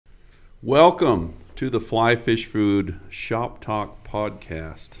Welcome to the Fly Fish Food Shop Talk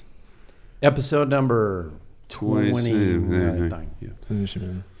podcast. Episode number 20, I think. Yeah.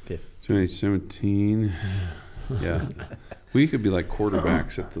 2017. Yeah. We could be like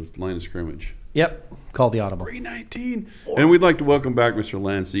quarterbacks at the line of scrimmage. Yep. Call the audible. 319. And we'd like to welcome back Mr.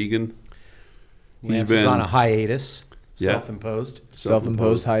 Lance Egan. Lance was on a hiatus. Yeah.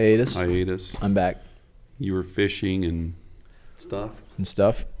 Self-imposed hiatus. I'm back. You were fishing and stuff.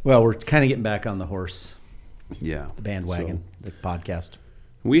 Well, we're kind of getting back on the horse, Yeah. the bandwagon, the podcast.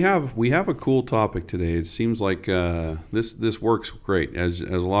 We have a cool topic today. It seems like this works great. As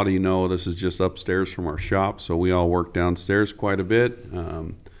a lot of you know, this is just upstairs from our shop, so we all work downstairs quite a bit,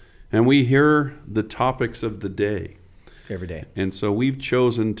 and we hear the topics of the day Every day. And so we've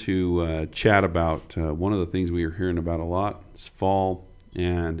chosen to chat about one of the things we are hearing about a lot. It's fall,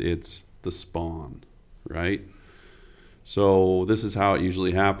 and it's the spawn, right? So this is how it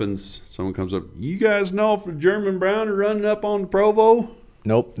usually happens. Someone comes up, you guys know if a German brown are running up on the Provo?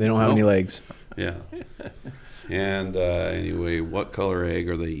 Nope, they don't have any legs. Yeah. And anyway, what color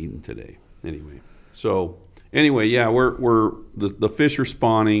egg are they eating today? Anyway, yeah, we're the fish are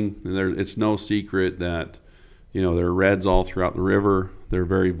spawning, and it's no secret that there are reds all throughout the river. They're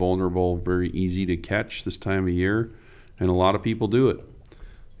very vulnerable, very easy to catch this time of year, and a lot of people do it.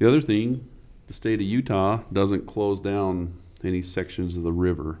 The other thing, the state of Utah doesn't close down any sections of the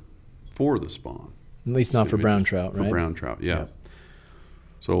river for the spawn. At least not for brown trout, right? For brown trout, yeah.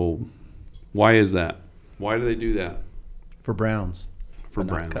 So why is that? Why do they do that? For browns. For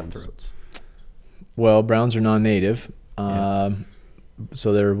but not browns. cutthroats. Well, browns are non-native,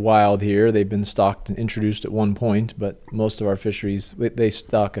 so they're wild here. They've been stocked and introduced at one point, but most of our fisheries, they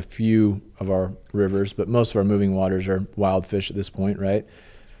stock a few of our rivers, but most of our moving waters are wild fish at this point, right?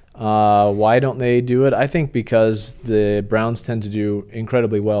 Why don't they do it? I think because the browns tend to do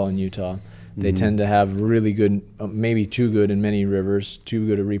incredibly well in Utah. They tend to have really good, maybe too good in many rivers, too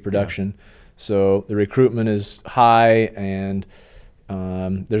good a reproduction. Yeah. So the recruitment is high, and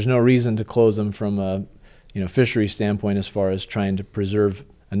there's no reason to close them from a fishery standpoint as far as trying to preserve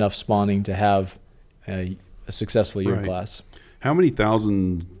enough spawning to have a successful year class. How many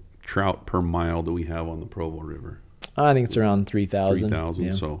thousand trout per mile do we have on the Provo River? I think it's around 3,000. 3,000,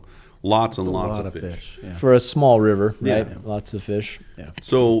 yeah. so lots That's and a lots lot of fish. Yeah. For a small river, Yeah. right? Lots of fish. Yeah.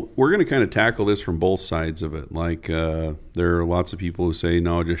 So we're going to kind of tackle this from both sides of it. Like there are lots of people who say,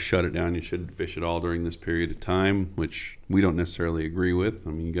 no, just shut it down. You shouldn't fish at all during this period of time, which we don't necessarily agree with. I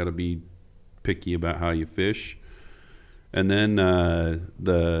mean, you got to be picky about how you fish. And then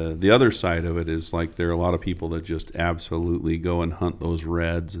the other side of it is like there are a lot of people that just absolutely go and hunt those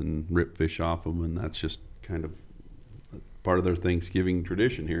reds and rip fish off them, and that's just kind of part of their Thanksgiving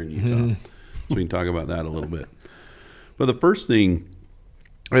tradition here in Utah. So we can talk about that a little bit. But the first thing,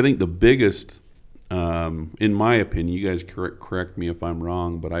 I think the biggest, in my opinion, you guys correct me if I'm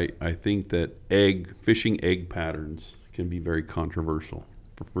wrong, but I think that fishing egg patterns can be very controversial,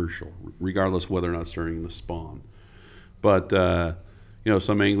 regardless whether or not it's during the spawn. But,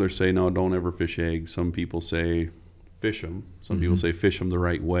 some anglers say, no, don't ever fish eggs. Some people say fish them. Some people say fish them the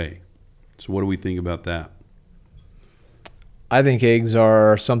right way. So what do we think about that? I think eggs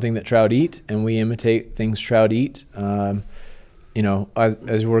are something that trout eat, and we imitate things trout eat. As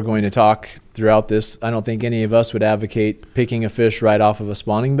we're going to talk throughout this, I don't think any of us would advocate picking a fish right off of a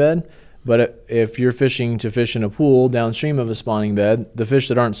spawning bed. But if you're fishing to fish in a pool downstream of a spawning bed, the fish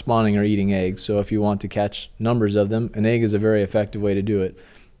that aren't spawning are eating eggs. So if you want to catch numbers of them, an egg is a very effective way to do it.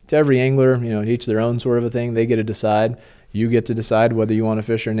 To every angler, each their own sort of a thing. They get to decide. You get to decide whether you want to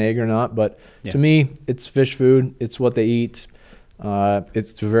fish an egg or not. But to me, it's fish food. It's what they eat.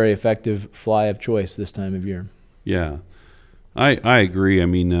 It's a very effective fly of choice this time of year. Yeah, I agree. I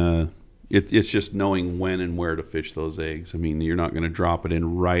mean, it's just knowing when and where to fish those eggs. I mean, you're not going to drop it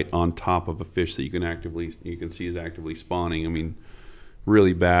in right on top of a fish that you can see is actively spawning. I mean,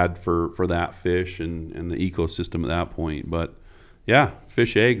 really bad for that fish and the ecosystem at that point. But yeah,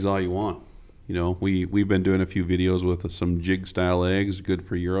 fish eggs all you want. We've been doing a few videos with some jig style eggs, good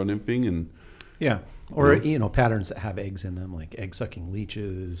for Euro nymphing and. Yeah. Or, patterns that have eggs in them, like egg-sucking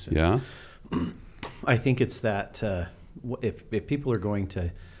leeches. Yeah. I think it's that if people are going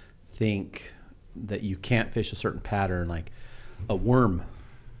to think that you can't fish a certain pattern, like a worm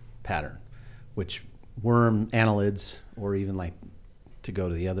pattern, which worm annelids, or even like to go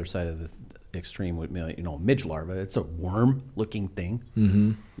to the other side of the extreme would be, midge larva. It's a worm-looking thing.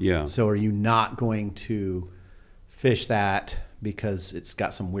 Mm-hmm. Yeah. So are you not going to fish that because it's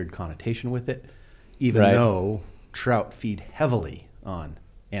got some weird connotation with it? Even though trout feed heavily on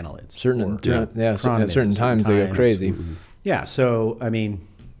annelids. At certain times they go crazy. Yeah, so I mean,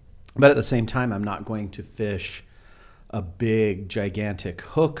 But at the same time, I'm not going to fish a big, gigantic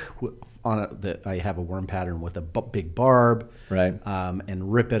hook that I have a worm pattern with a big barb, Right.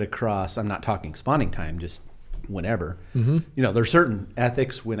 And rip it across. I'm not talking spawning time, just whenever. Mm-hmm. You know, there's certain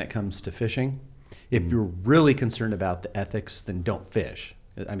ethics when it comes to fishing. If you're really concerned about the ethics, then don't fish.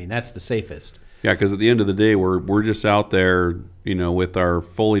 I mean, that's the safest. Yeah, because at the end of the day, we're just out there, you know, with our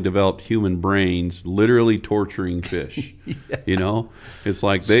fully developed human brains, literally torturing fish. Yeah. You know, it's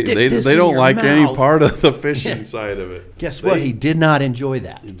like they don't like any part of the fishing side of it. Guess what? He did not enjoy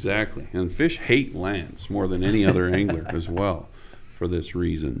that. Exactly, and fish hate Lance more than any other angler as well, for this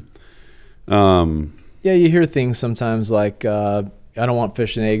reason. Yeah, you hear things sometimes like, I don't want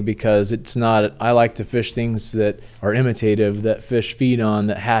fish and egg because it's not, I like to fish things that are imitative, that fish feed on,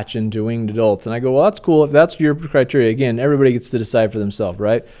 that hatch into winged adults. And I go, well, that's cool. If that's your criteria, again, everybody gets to decide for themselves,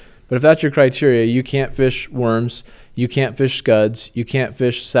 right? But if that's your criteria, you can't fish worms, you can't fish scuds, you can't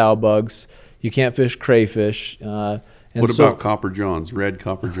fish sow bugs, you can't fish crayfish. What about copper johns, red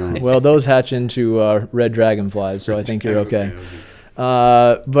copper johns? Well, those hatch into red dragonflies, so I think you're okay.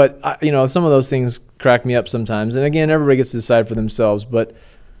 But you know, some of those things crack me up sometimes. And again, everybody gets to decide for themselves. But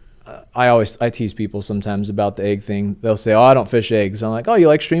I tease people sometimes about the egg thing. They'll say, "Oh, I don't fish eggs." I'm like, "Oh, you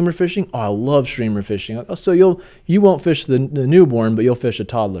like streamer fishing?" "Oh, I love streamer fishing." "Oh, so you won't fish the newborn, but you'll fish a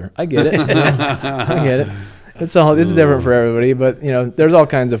toddler." I get it. You know? I get it. It's different for everybody, but you know, there's all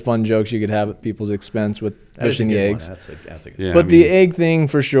kinds of fun jokes you could have at people's expense with fishing the eggs. That's a good Yeah, but the egg thing,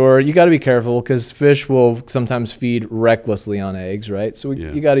 for sure, you got to be careful because fish will sometimes feed recklessly on eggs, right? So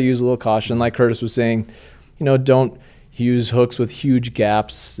you got to use a little caution. Like Curtis was saying, you know, don't use hooks with huge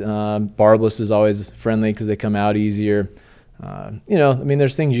gaps. Barbless is always friendly because they come out easier. You know, I mean,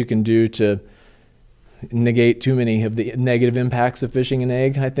 there's things you can do to negate too many of the negative impacts of fishing an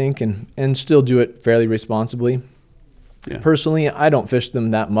egg, I think, and still do it fairly responsibly. Yeah. Personally, I don't fish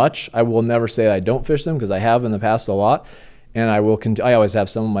them that much. I will never say I don't fish them because I have in the past a lot, and I always have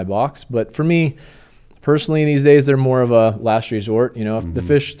some in my box. But for me, personally, these days they're more of a last resort. You know, if the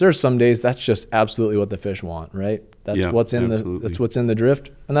fish, there's some days that's just absolutely what the fish want, right? That's what's in the drift,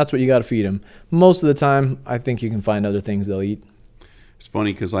 and that's what you got to feed them. Most of the time, I think you can find other things they'll eat. It's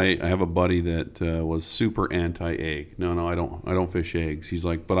funny because I have a buddy that was super anti-egg. No, I don't fish eggs. He's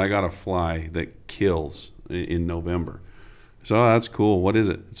like, but I got a fly that kills in November. So that's cool. What is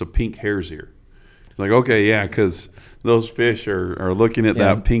it? It's a pink hare's ear. It's like, okay, yeah, because those fish are looking at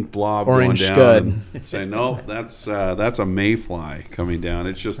that pink blob orange going down and saying, no, that's a mayfly coming down.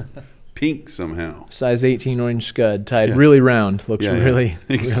 It's just pink somehow. Size 18 orange scud tied really round. Looks really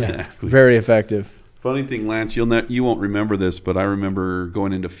very effective. Funny thing, Lance, you won't remember this, but I remember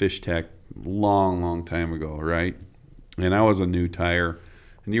going into Fish Tech long time ago, right? And I was a new tire,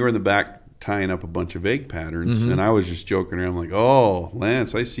 and you were in the back tying up a bunch of egg patterns, and I was just joking around like, "Oh,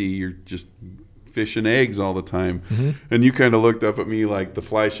 Lance, I see you're just fishing eggs all the time." And you kind of looked up at me like the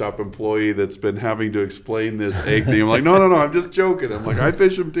fly shop employee that's been having to explain this egg thing. I'm like, no, I'm just joking. I'm like, I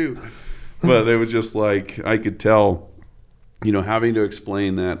fish them too. But it was just like, I could tell, you know, having to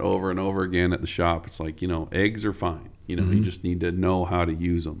explain that over and over again at the shop. It's like, you know, eggs are fine. You know, you just need to know how to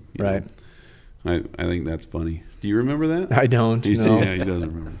use them. Right. I think that's funny. Do you remember that? I don't. No. Yeah, he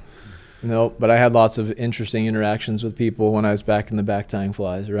doesn't remember. No, but I had lots of interesting interactions with people when I was back in the back tying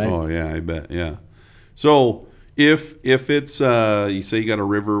flies, right? Oh, yeah, I bet, yeah. So if it's, you say you got a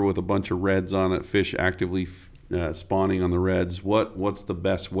river with a bunch of reds on it, fish actively spawning on the reds, what's the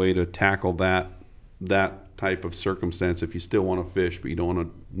best way to tackle that type of circumstance if you still want to fish but you don't want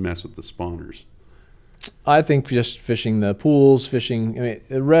to mess with the spawners? I think just fishing the pools, the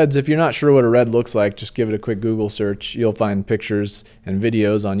reds, if you're not sure what a red looks like, just give it a quick Google search. You'll find pictures and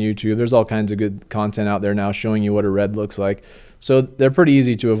videos on YouTube. There's all kinds of good content out there now showing you what a red looks like. So they're pretty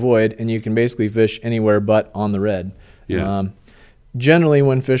easy to avoid, and you can basically fish anywhere but on the red. Yeah. Generally,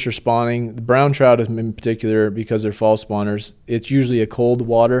 when fish are spawning, the brown trout in particular, because they're fall spawners, it's usually a cold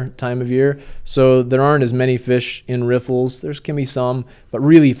water time of year. So there aren't as many fish in riffles. There can be some, but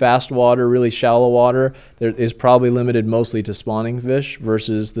really fast water, really shallow water, there is probably limited mostly to spawning fish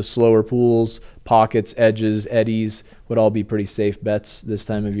versus the slower pools, pockets, edges, eddies would all be pretty safe bets this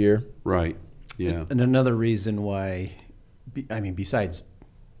time of year. Right, yeah. And another reason why, besides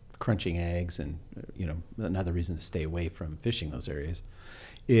crunching eggs, and you know, another reason to stay away from fishing those areas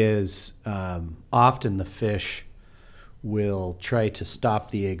is often the fish will try to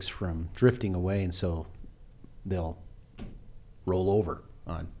stop the eggs from drifting away, and so they'll roll over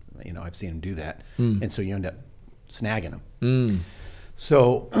on, you know, I've seen them do that, and so you end up snagging them.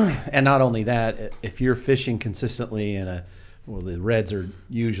 So, and not only that, if you're fishing consistently in the reds are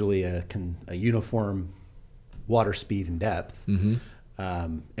usually a uniform water speed and depth.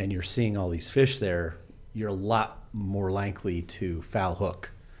 and you're seeing all these fish there, you're a lot more likely to foul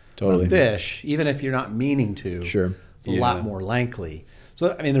hook Totally. a fish, even if you're not meaning to. Sure. It's a lot more likely.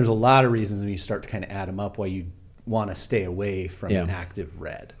 So, I mean, there's a lot of reasons when you start to kind of add them up why you want to stay away from an active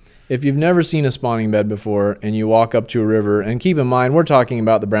red. If you've never seen a spawning bed before and you walk up to a river, and keep in mind, we're talking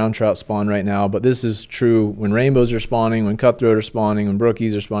about the brown trout spawn right now, but this is true when rainbows are spawning, when cutthroat are spawning, when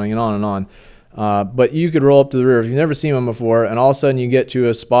brookies are spawning, and on and on. But you could roll up to the river if you've never seen one before, and all of a sudden you get to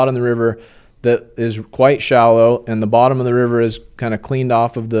a spot in the river that is quite shallow, and the bottom of the river is kind of cleaned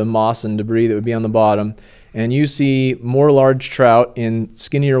off of the moss and debris that would be on the bottom, and you see more large trout in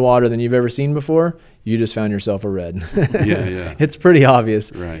skinnier water than you've ever seen before, you just found yourself a red. Yeah. It's pretty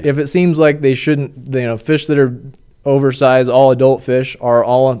obvious. Right. If it seems like they shouldn't, fish that are oversized, all adult fish, are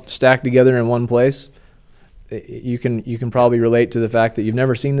all stacked together in one place, you can probably relate to the fact that you've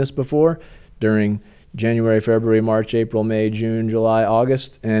never seen this before during January, February, March, April, May, June, July,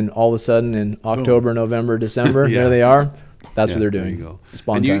 August, and all of a sudden in October, November, December, there they are. That's what they're doing. There you go.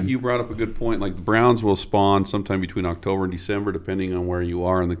 Spawn and time. you brought up a good point. Like the browns will spawn sometime between October and December, depending on where you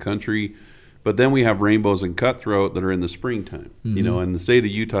are in the country. But then we have rainbows and cutthroat that are in the springtime. And the state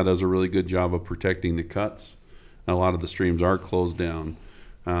of Utah does a really good job of protecting the cuts. A lot of the streams are closed down.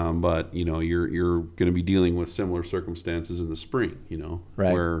 But you're going to be dealing with similar circumstances in the spring.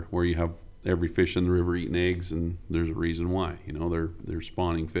 Right. where you have every fish in the river eating eggs, and there's a reason why. They're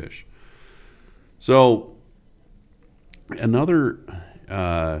spawning fish. So another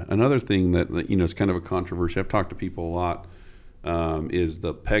thing that is kind of a controversy. I've talked to people a lot is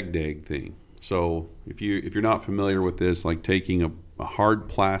the pegged egg thing. So if you're not familiar with this, like taking a hard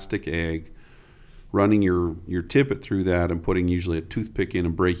plastic egg, running your tippet through that and putting usually a toothpick in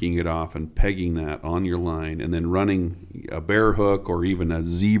and breaking it off and pegging that on your line, and then running a bear hook or even a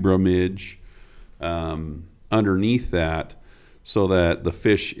zebra midge underneath that, so that the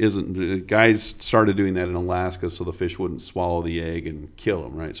fish isn't. Guys started doing that in Alaska so the fish wouldn't swallow the egg and kill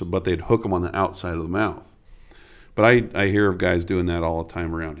them, right? But they'd hook them on the outside of the mouth. But I hear of guys doing that all the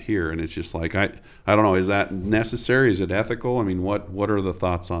time around here, and it's just like I don't know. Is that necessary? Is it ethical? I mean, what are the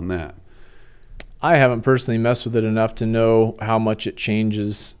thoughts on that? I haven't personally messed with it enough to know how much it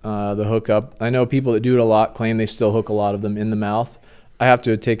changes the hookup. I know people that do it a lot claim they still hook a lot of them in the mouth. I have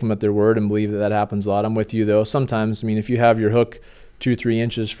to take them at their word and believe that happens a lot. I'm with you, though. Sometimes, if you have your hook 2-3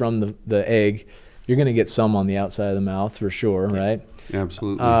 inches from the egg, you're going to get some on the outside of the mouth for sure, right?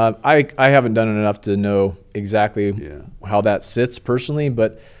 Absolutely. I haven't done it enough to know exactly how that sits personally,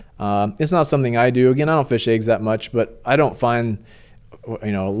 but it's not something I do. Again, I don't fish eggs that much, but I don't find,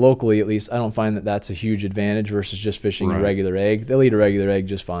 locally at least, I don't find that that's a huge advantage versus just fishing a regular egg. They'll eat a regular egg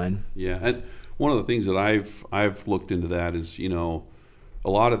just fine. Yeah, and one of the things that I've looked into that is, a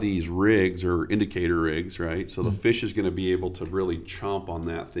lot of these rigs are indicator rigs, right? So the fish is going to be able to really chomp on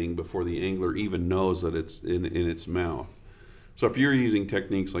that thing before the angler even knows that it's in its mouth. So if you're using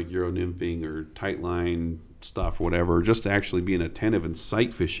techniques like Euro nymphing or tight line stuff, whatever, just actually being attentive and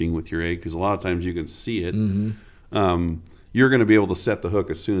sight fishing with your egg, because a lot of times you can see it, you're going to be able to set the hook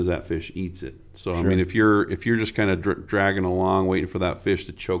as soon as that fish eats it. So I mean, if you're just kind of dragging along, waiting for that fish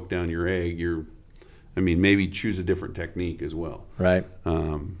to choke down your egg, maybe choose a different technique as well. Right.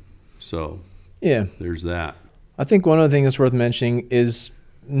 So yeah, there's that. I think one other thing that's worth mentioning is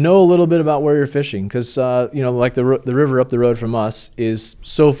know a little bit about where you're fishing, because like the river up the road from us is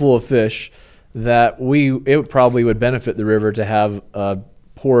so full of fish that it probably would benefit the river to have a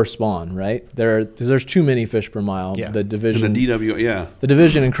poor spawn, right? There's too many fish per mile. Yeah. The division, and the DW, the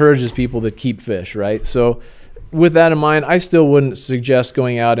division encourages people to keep fish, right? So with that in mind, I still wouldn't suggest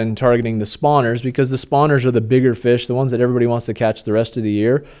going out and targeting the spawners, because the spawners are the bigger fish, the ones that everybody wants to catch the rest of the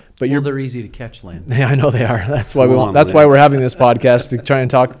year. But they're easy to catch, Lance. Yeah, I know they are. That's why why we're having this podcast, to try and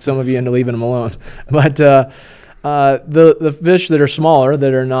talk some of you into leaving them alone. But the fish that are smaller,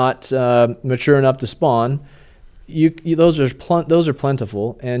 that are not mature enough to spawn, those are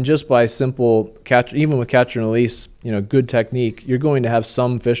plentiful, and just by simple catch, even with catch and release, good technique, you're going to have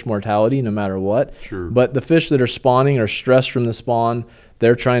some fish mortality no matter what. Sure. But the fish that are spawning are stressed from the spawn.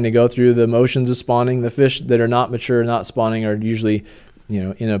 They're trying to go through the motions of spawning. The fish that are not mature, not spawning, are usually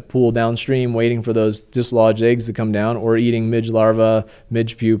in a pool downstream waiting for those dislodged eggs to come down, or eating midge larvae,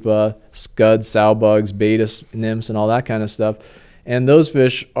 midge pupa, scuds, sow bugs, beta nymphs, and all that kind of stuff. And those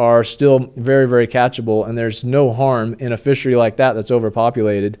fish are still very, very catchable, and there's no harm in a fishery like that that's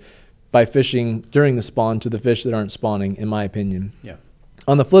overpopulated by fishing during the spawn to the fish that aren't spawning, in my opinion. Yeah.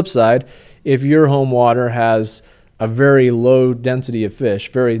 On the flip side, if your home water has a very low density of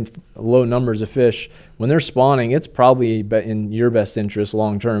fish, very low numbers of fish, when they're spawning, it's probably in your best interest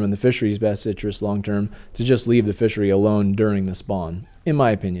long term and the fishery's best interest long term to just leave the fishery alone during the spawn, in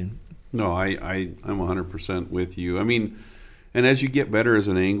my opinion. No, I'm 100% with you. I mean, and as you get better as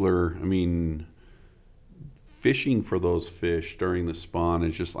an angler, I mean, fishing for those fish during the spawn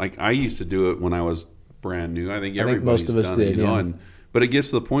is just like, I used to do it when I was brand new. I think most of us done did, it, you know, yeah. But it gets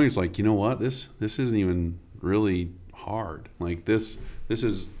to the point, it's like, you know what, this isn't even really hard. Like this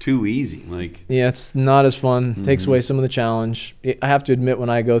is too easy. Like, yeah, it's not as fun. Takes away some of the challenge. I have to admit, when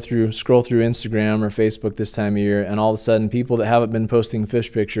I scroll through Instagram or Facebook this time of year, and all of a sudden people that haven't been posting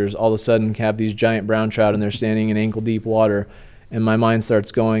fish pictures all of a sudden have these giant brown trout and they're standing in ankle deep water, and my mind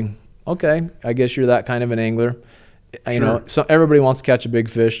starts going, okay, I guess you're that kind of an angler. You know, so everybody wants to catch a big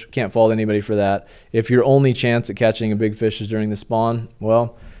fish. Can't fault anybody for that. If your only chance at catching a big fish is during the spawn,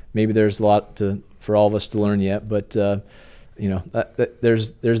 well, maybe there's a lot for all of us to learn yet. But you know,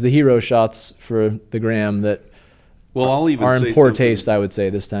 there's the hero shots for the gram that I'll even are say in poor something. taste, I would say,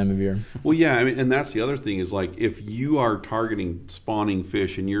 this time of year. Well, yeah, I mean, and that's the other thing is, like, if you are targeting spawning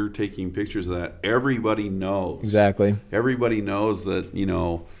fish and you're taking pictures of that, everybody knows. Exactly. Everybody knows that, you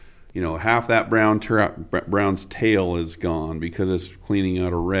know, half that brown's tail is gone because it's cleaning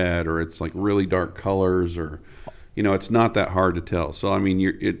out a red, or it's like really dark colors, or, you know, it's not that hard to tell. So I mean,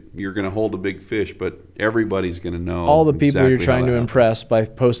 you're going to hold a big fish, but everybody's going to know. All the people exactly you're trying to impress by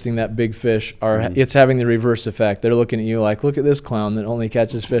posting that big fish it's having the reverse effect. They're looking at you like, look at this clown that only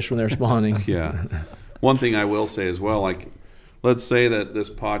catches fish when they're spawning. Yeah. One thing I will say as well, like, let's say that this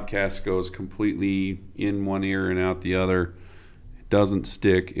podcast goes completely in one ear and out the other. Doesn't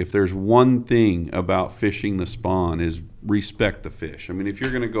stick. If there's one thing about fishing the spawn, is respect the fish. I mean, if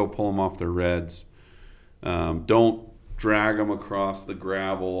you're going to go pull them off their reds, don't drag them across the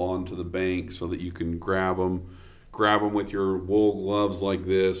gravel onto the bank so that you can grab them with your wool gloves like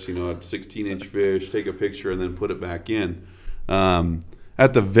this, you know, at 16-inch fish, take a picture and then put it back in.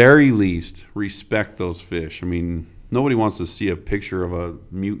 At the very least, respect those fish. I mean, nobody wants to see a picture of a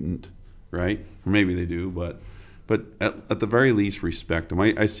mutant, right? Or maybe they do, but at the very least, respect them.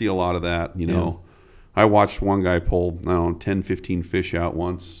 I see a lot of that, you know. I watched one guy pull, 10, 15 fish out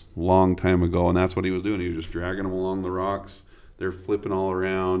once, a long time ago, and that's what he was doing. He was just dragging them along the rocks. They're flipping all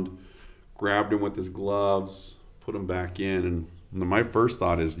around, grabbed them with his gloves, put them back in. And my first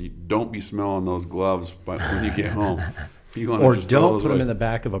thought is, don't be smelling those gloves when you get home. Or don't put them in the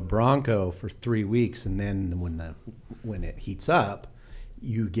back of a Bronco for 3 weeks, and then when it heats up,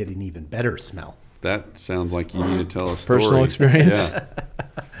 you get an even better smell. That sounds like you need to tell a story. Personal experience? Yeah.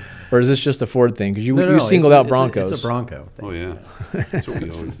 Or is this just a Ford thing? Because you singled out Broncos. It's a Bronco thing. Oh, yeah. That's what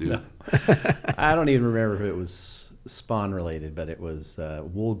we always do. I don't even remember if it was spawn related, but it was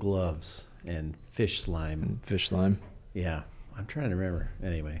wool gloves and fish slime. Fish slime. Yeah. I'm trying to remember.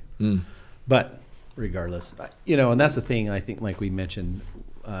 Anyway. But regardless, you know, and that's the thing, I think, like we mentioned,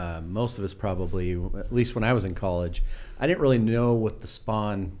 most of us probably, at least when I was in college, I didn't really know what the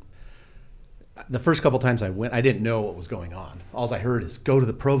spawn. The first couple times I went, I didn't know what was going on. All I heard is, go to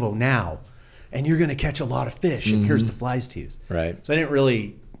the Provo now, and you're going to catch a lot of fish, and here's the flies to use. Right. So I didn't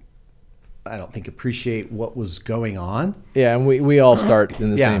really, I don't think, appreciate what was going on. Yeah, and we all start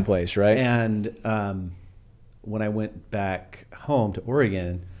in the same place, right? And when I went back home to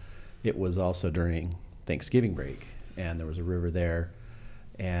Oregon, it was also during Thanksgiving break, and there was a river there,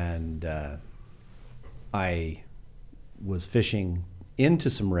 and I was fishing into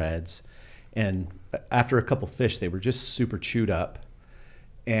some reds. And after a couple fish, they were just super chewed up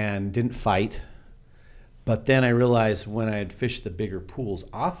and didn't fight. But then I realized when I had fished the bigger pools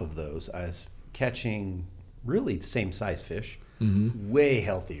off of those, I was catching really the same size fish, way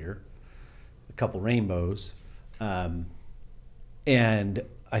healthier, a couple rainbows. And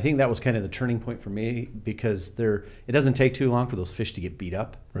I think that was kind of the turning point for me, because it doesn't take too long for those fish to get beat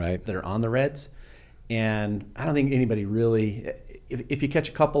up that are on the reds. And I don't think anybody really... If you catch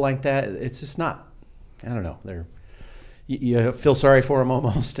a couple like that, it's just not, I don't know. You feel sorry for them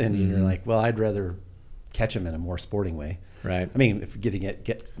almost, and you're like, well, I'd rather catch them in a more sporting way. Right. I mean, if you're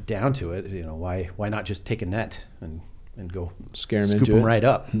get down to it, you know, why not just take a net and go scare them scoop into them it right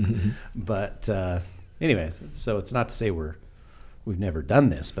up? But anyways, so it's not to say we've never done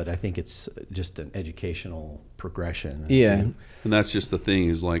this, but I think it's just an educational progression. Yeah, and that's just the thing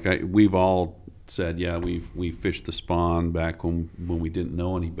is, like, we've all said, yeah, we fished the spawn back when we didn't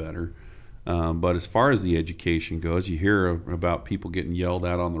know any better. But as far as the education goes, you hear about people getting yelled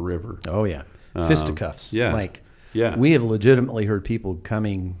at on the river. Oh yeah, fisticuffs. Yeah, like yeah. We have legitimately heard people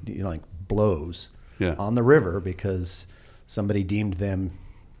coming, you know, like blows on the river because somebody deemed them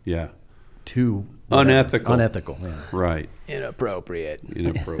too unethical. Yeah. Right. Inappropriate.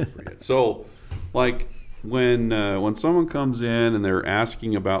 So, like when someone comes in and they're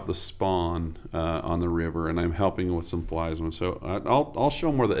asking about the spawn on the river, and I'm helping with some flies, so I'll show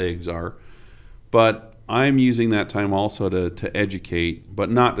them where the eggs are, but I'm using that time also to educate, but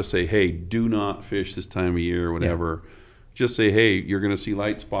not to say, hey, do not fish this time of year or whatever. Yeah. Just say, hey, you're going to see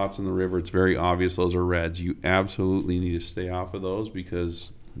light spots in the river. It's very obvious those are reds. You absolutely need to stay off of those because,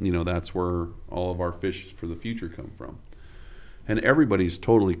 that's where all of our fish for the future come from. And everybody's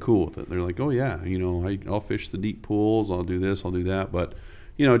totally cool with it. They're like, oh, yeah, I'll fish the deep pools. I'll do this, I'll do that. But,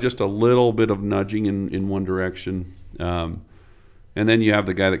 just a little bit of nudging in one direction. And then you have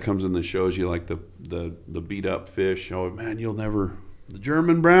the guy that comes in that shows you like the beat up fish. Oh, man, the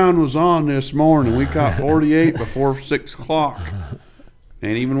German brown was on this morning. We caught 48 before 6 o'clock.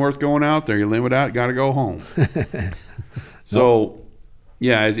 Ain't even worth going out there. You limit out, got to go home. So,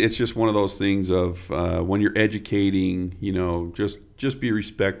 yeah, it's just one of those things of when you're educating, just be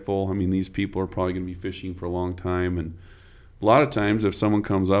respectful. I mean, these people are probably going to be fishing for a long time. And a lot of times if someone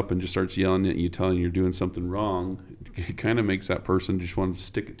comes up and just starts yelling at you, telling you you're doing something wrong, it kind of makes that person just want to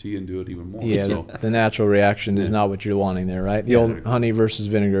stick it to you and do it even more. Yeah, so, the natural reaction is not what you're wanting there, right? The old honey versus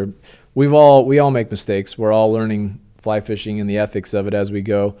vinegar. We all make mistakes. We're all learning fly fishing and the ethics of it as we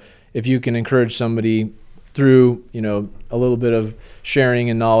go. If you can encourage somebody through, a little bit of sharing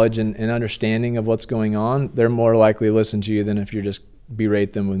and knowledge and understanding of what's going on, they're more likely to listen to you than if you just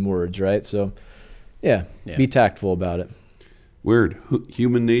berate them with words, right? So, yeah. Be tactful about it. Weird.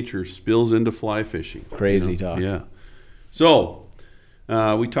 Human nature spills into fly fishing. Crazy talk. Yeah. So,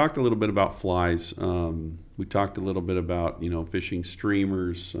 we talked a little bit about flies. We talked a little bit about, fishing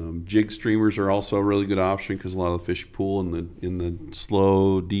streamers. Jig streamers are also a really good option because a lot of the fish pool in the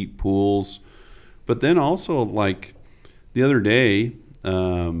slow, deep pools. But then also, like the other day,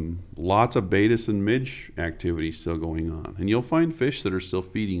 lots of Baetis and midge activity still going on. And you'll find fish that are still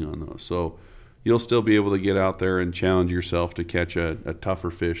feeding on those. So you'll still be able to get out there and challenge yourself to catch a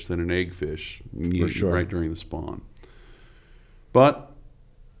tougher fish than an egg fish right during the spawn. But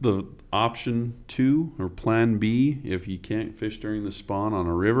the option 2 or plan B, if you can't fish during the spawn on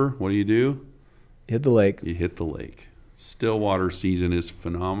a river, what do? Hit the lake. You hit the lake. Stillwater season is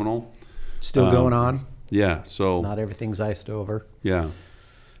phenomenal. Still going on. Yeah, so not everything's iced over. Yeah,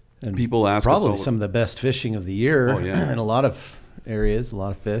 and people ask probably us some of the best fishing of the year. Oh, yeah. In a lot of areas, a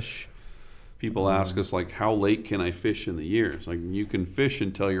lot of fish. People ask us like, how late can I fish in the year? It's like you can fish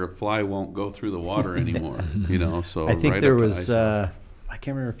until your fly won't go through the water anymore. So I think right there was I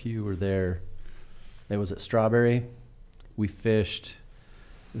can't remember if you were there. It was at Strawberry. We fished.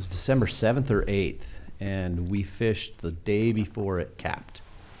 It was December 7th or 8th, and we fished the day before it capped.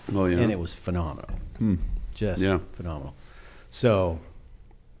 Oh yeah, and it was phenomenal. Just phenomenal. So,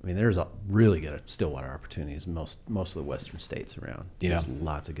 I mean, there's a really good stillwater opportunities in most of the western states around. There's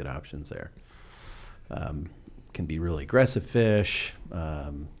lots of good options there. Can be really aggressive fish.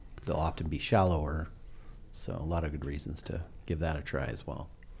 They'll often be shallower. So a lot of good reasons to give that a try as well.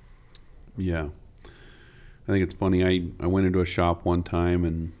 Yeah. I think it's funny. I went into a shop one time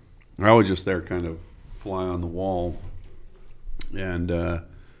and I was just there kind of fly on the wall. And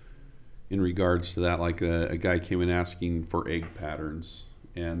in regards to that, like a guy came in asking for egg patterns.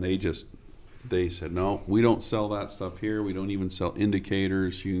 And they said, no, we don't sell that stuff here. We don't even sell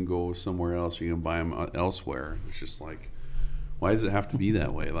indicators. You can go somewhere else. You can buy them elsewhere. It's just like, why does it have to be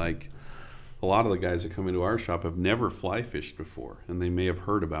that way? Like, a lot of the guys that come into our shop have never fly fished before, and they may have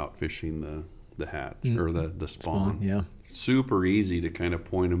heard about fishing the hatch or the spawn. Yeah, super easy to kind of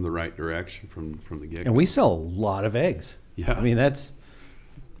point them the right direction from the get-go. And we sell a lot of eggs. Yeah, I mean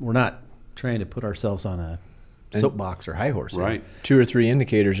we're not trying to put ourselves on a soapbox or high horse. Right. 2 or 3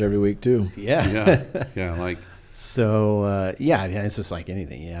 indicators every week too. Yeah. Yeah. Like. So it's just like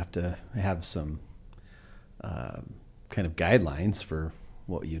anything. You have to have some kind of guidelines for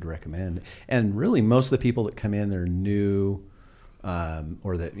what you'd recommend. And really, most of the people that come in, they're new,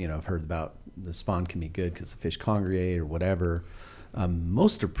 or that have heard about the spawn can be good because the fish congregate or whatever.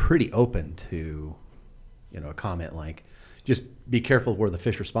 Most are pretty open to, a comment like, just be careful where the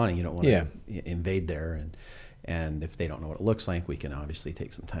fish are spawning. You don't want to invade there, and if they don't know what it looks like, we can obviously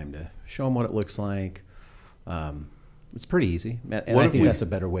take some time to show them what it looks like. It's pretty easy, and I think that's a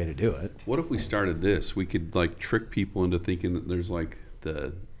better way to do it. What if we started this? We could like trick people into thinking that there's like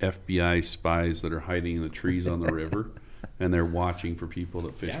the FBI spies that are hiding in the trees on the river, and they're watching for people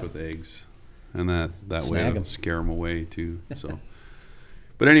that fish with eggs, and that way it'll scare them away too. So,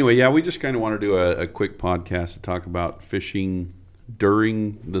 but anyway, we just kind of want to do a quick podcast to talk about fishing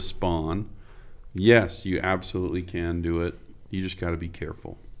during the spawn. Yes, you absolutely can do it. You just got to be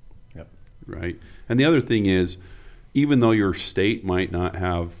careful. Yep. right? And the other thing is, even though your state might not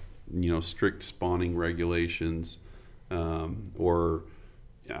have, strict spawning regulations, or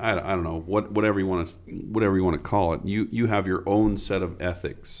I don't know, whatever you want to call it, you have your own set of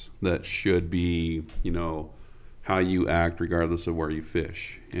ethics that should be, how you act regardless of where you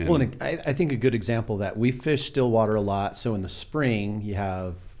fish. And I think a good example of that, we fish stillwater a lot. So in the spring, you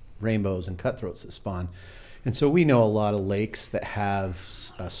have rainbows and cutthroats that spawn. And so we know a lot of lakes that have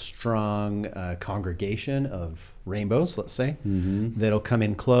a strong congregation of rainbows, let's say, that'll come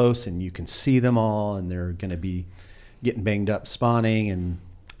in close and you can see them all, and they're going to be getting banged up spawning, and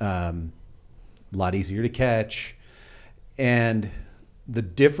a lot easier to catch. And the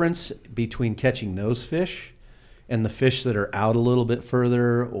difference between catching those fish and the fish that are out a little bit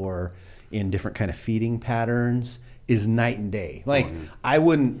further or in different kind of feeding patterns is night and day. Like, I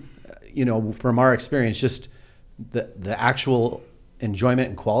wouldn't, from our experience, just the actual enjoyment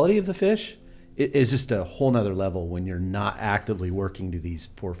and quality of the fish is just a whole nother level when you're not actively working to these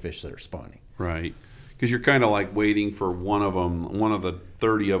poor fish that are spawning. Right. Because you're kind of like waiting for one of the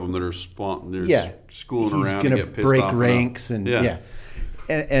 30 of them that are schooling around to get pissed off. Break ranks and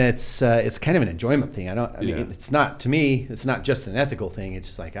it's kind of an enjoyment thing. I mean, it's not, to me, it's not just an ethical thing. It's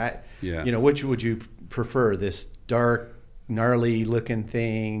just like, which would you prefer, this dark, gnarly looking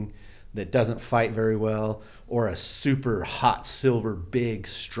thing that doesn't fight very well, or a super hot silver, big,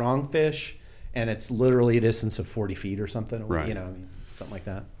 strong fish, and it's literally a distance of 40 feet or something, right. Something like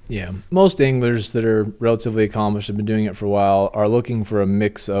that. Yeah, most anglers that are relatively accomplished, have been doing it for a while, are looking for a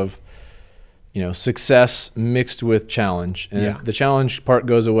mix of, success mixed with challenge. And if the challenge part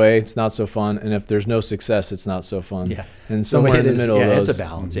goes away, it's not so fun. And if there's no success, it's not so fun. Yeah. And somewhere in the middle of those, it's a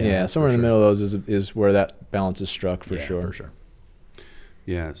balance. Somewhere in the middle of those is where that balance is struck for sure. For sure.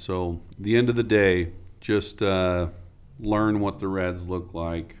 Yeah. So the end of the day, just learn what the reds look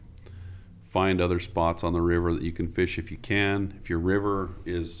like. Find other spots on the river that you can fish if you can. If your river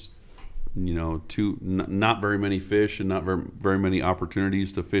is, not very many fish and not very many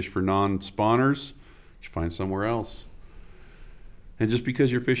opportunities to fish for non-spawners, you find somewhere else. And just because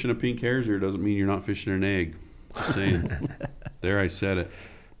you're fishing a pink hare's ear doesn't mean you're not fishing an egg. Just saying. There, I said it.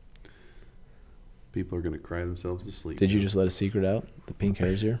 People are going to cry themselves to sleep. Did you just let a secret out? The pink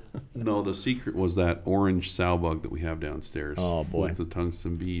hare's ear? No, the secret was that orange sow bug that we have downstairs. Oh, boy. With the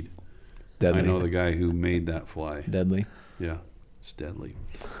tungsten bead. Deadly. I know the guy who made that fly. Deadly. Yeah, it's deadly.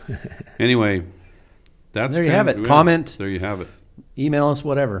 Anyway, there you have it. Comment. There you have it. Email us,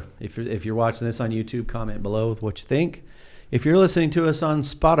 whatever. If you're watching this on YouTube, comment below with what you think. If you're listening to us on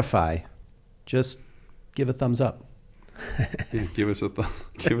Spotify, just give a thumbs up. Yeah, give us a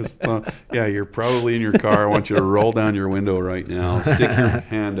thumb. Yeah, you're probably in your car. I want you to roll down your window right now, stick your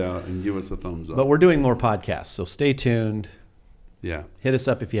hand out, and give us a thumbs up. But we're doing more podcasts, so stay tuned. Yeah. Hit us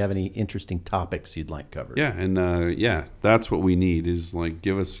up if you have any interesting topics you'd like covered. Yeah, and that's what we need is like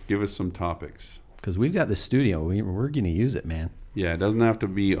give us some topics. Because we've got this studio, we're going to use it, man. Yeah, it doesn't have to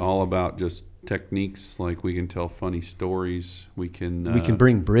be all about just techniques. Like we can tell funny stories. We can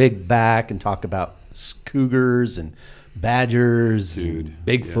bring Brig back and talk about cougars and badgers, and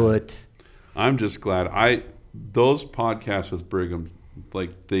Bigfoot. Yeah. I'm just glad those podcasts with Brigham,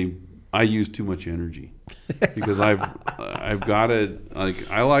 I use too much energy. Because I've got to,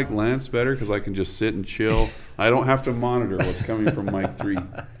 I like Lance better because I can just sit and chill. I don't have to monitor what's coming from mic 3.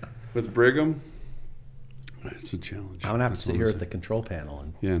 With Brigham, it's a challenge. I'm gonna have to sit here at the control panel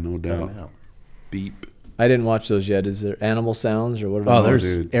and no doubt. Beep. I didn't watch those yet. Is there animal sounds or what? Oh,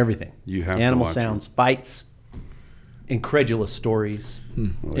 there's everything. You have animal to watch sounds, fights, incredulous stories.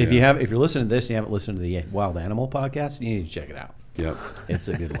 Oh, if you're listening to this and you haven't listened to the Wild Animal podcast, you need to check it out. Yep, it's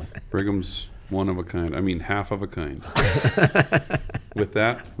a good one. Brigham's one of a kind. I mean, half of a kind. With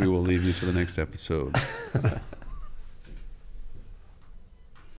that, we will leave you to the next episode.